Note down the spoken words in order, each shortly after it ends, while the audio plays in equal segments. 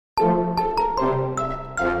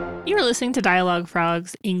for listening to Dialogue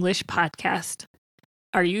Frog's English podcast.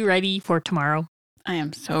 Are you ready for tomorrow? I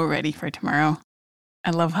am so ready for tomorrow. I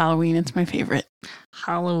love Halloween. It's my favorite.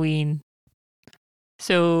 Halloween.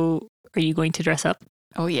 So, are you going to dress up?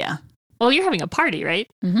 Oh, yeah. Well, you're having a party, right?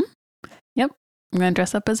 Mm-hmm. Yep. I'm going to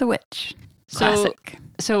dress up as a witch. Classic.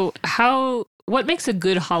 What makes a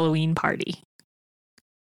good Halloween party?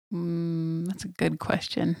 That's a good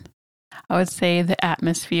question. I would say the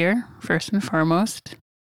atmosphere, first and foremost.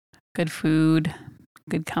 Good food,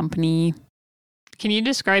 good company. Can you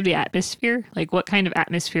describe the atmosphere? Like, what kind of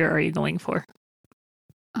atmosphere are you going for?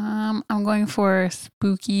 I'm going for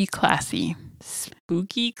spooky, classy.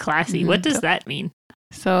 Spooky, classy. What does that mean?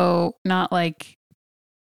 So, not like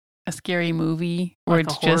a scary movie where Like a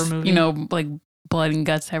it's horror just, movie? like blood and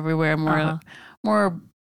guts everywhere. More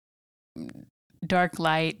dark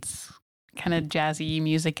lights, kind of jazzy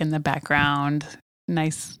music in the background.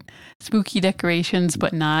 Nice spooky decorations,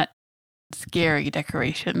 but not scary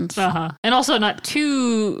decorations. And also not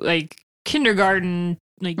too, like, kindergarten,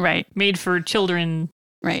 like, Right. made for children.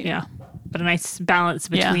 Right. Yeah. But a nice balance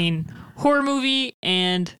between horror movie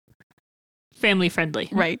and family friendly.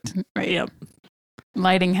 Right. Yep.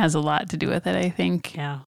 Lighting has a lot to do with it, I think.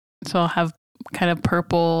 Yeah. So I'll have kind of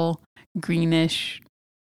purple, greenish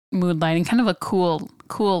mood lighting, kind of a cool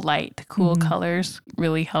light, colors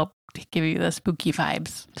really help to give you the spooky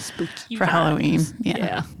vibes Spooky for vibes. Halloween.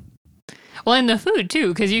 Yeah. Well, and the food too,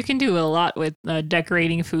 because you can do a lot with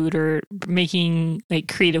decorating food or making like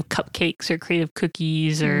creative cupcakes or creative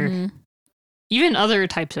cookies or even other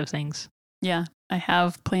types of things. Yeah. I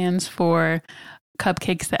have plans for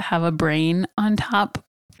cupcakes that have a brain on top.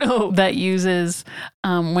 Oh, That uses,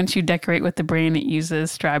 once you decorate with the brain, it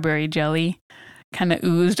uses strawberry jelly kind of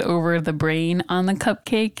oozed over the brain on the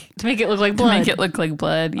cupcake. to make it look like blood. To make it look like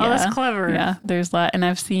blood. Oh, that's clever. Yeah, there's that. And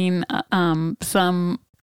I've seen some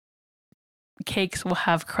cakes will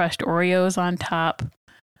have crushed Oreos on top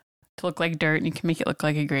to look like dirt, and you can make it look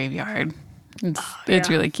like a graveyard. It's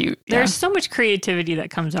really cute. There's so much creativity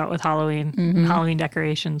that comes out with Halloween and Halloween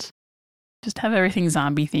decorations. Just have everything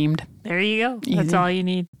zombie themed. There you go. Easy. That's all you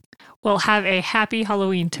need. Well, have a happy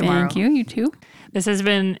Halloween tomorrow. Thank you. You too. This has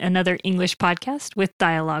been another English podcast with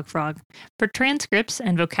Dialogue Frog. For transcripts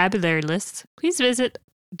and vocabulary lists, please visit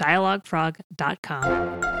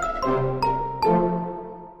dialoguefrog.com.